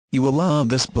You will love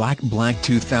this black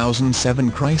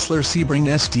 2007 Chrysler Sebring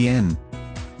Sdn.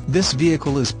 This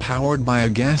vehicle is powered by a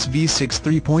gas V6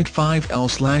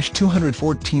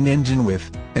 3.5L/214 engine with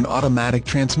an automatic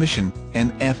transmission,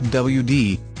 and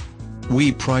FWD.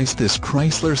 We priced this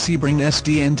Chrysler Sebring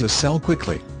Sdn to sell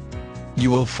quickly. You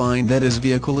will find that his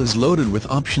vehicle is loaded with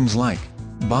options like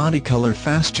body color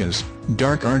Fascias,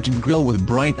 dark Argent Grille with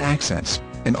bright accents,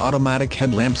 and automatic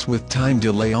headlamps with time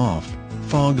delay off,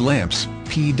 fog lamps,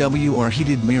 Pwr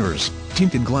Heated Mirrors,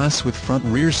 tinted glass with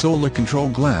front-rear solar control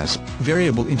glass,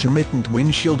 variable intermittent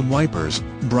windshield wipers,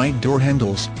 bright door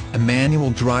handles, a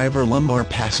manual driver lumbar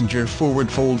passenger forward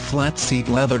fold flat seat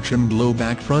leather trimmed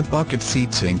low-back front bucket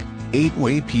seat sink,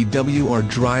 8-way Pwr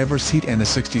driver seat and a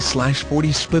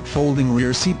 60/40 split folding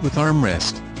rear seat with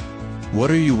armrest. What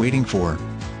are you waiting for?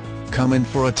 Come in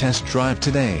for a test drive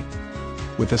today.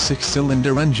 With a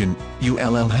 6-cylinder engine, you'll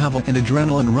have an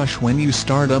adrenaline rush when you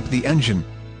start up the engine.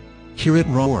 Hear it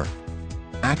roar.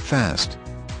 Act fast.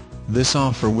 This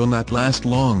offer will not last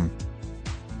long.